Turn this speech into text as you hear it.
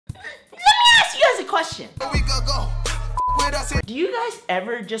question. Do you guys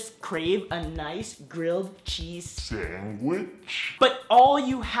ever just crave a nice grilled cheese sandwich? But all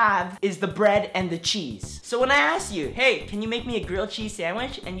you have is the bread and the cheese. So when I ask you, hey, can you make me a grilled cheese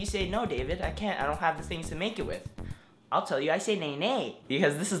sandwich? And you say, no, David, I can't. I don't have the things to make it with. I'll tell you, I say nay,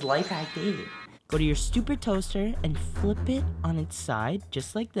 because this is Life Hack David. Go to your stupid toaster and flip it on its side,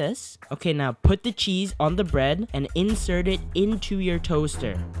 just like this. Okay, now put the cheese on the bread and insert it into your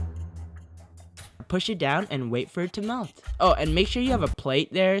toaster. Push it down and wait for it to melt. Oh, and make sure you have a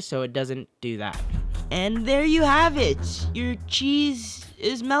plate there so it doesn't do that. And there you have it. Your cheese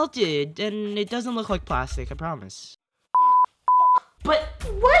is melted and it doesn't look like plastic, I promise. But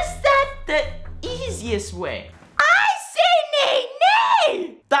was that the easiest way? I say nay,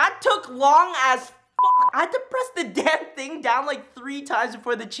 nay! That took long as fuck. I had to press the damn thing down like 3 times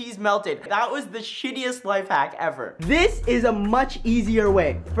before the cheese melted. That was the shittiest life hack ever. This is a much easier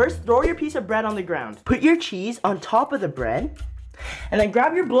way. First, throw your piece of bread on the ground. Put your cheese on top of the bread. And then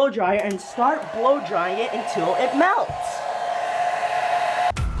grab your blow dryer and start blow drying it until it melts.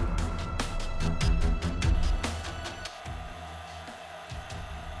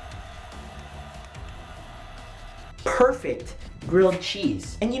 Perfect grilled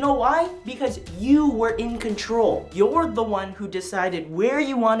cheese. And you know why? Because you were in control. You're the one who decided where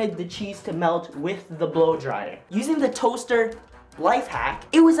you wanted the cheese to melt with the blow dryer. Using the toaster life hack,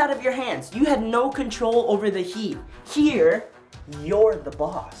 it was out of your hands. You had no control over the heat. Here, you're the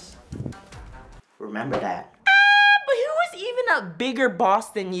boss. Remember that. But who is even a bigger boss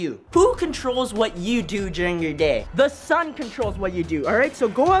than you? Who controls what you do during your day? The sun controls what you do, all right? So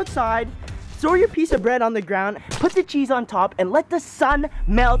go outside, throw your piece of bread on the ground, put the cheese on top, and let the sun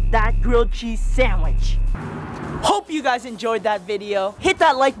melt that grilled cheese sandwich. Hope you guys enjoyed that video. Hit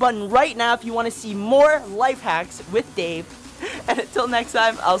that like button right now if you want to see more life hacks with Dave. And until next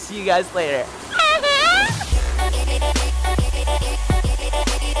time, I'll see you guys later.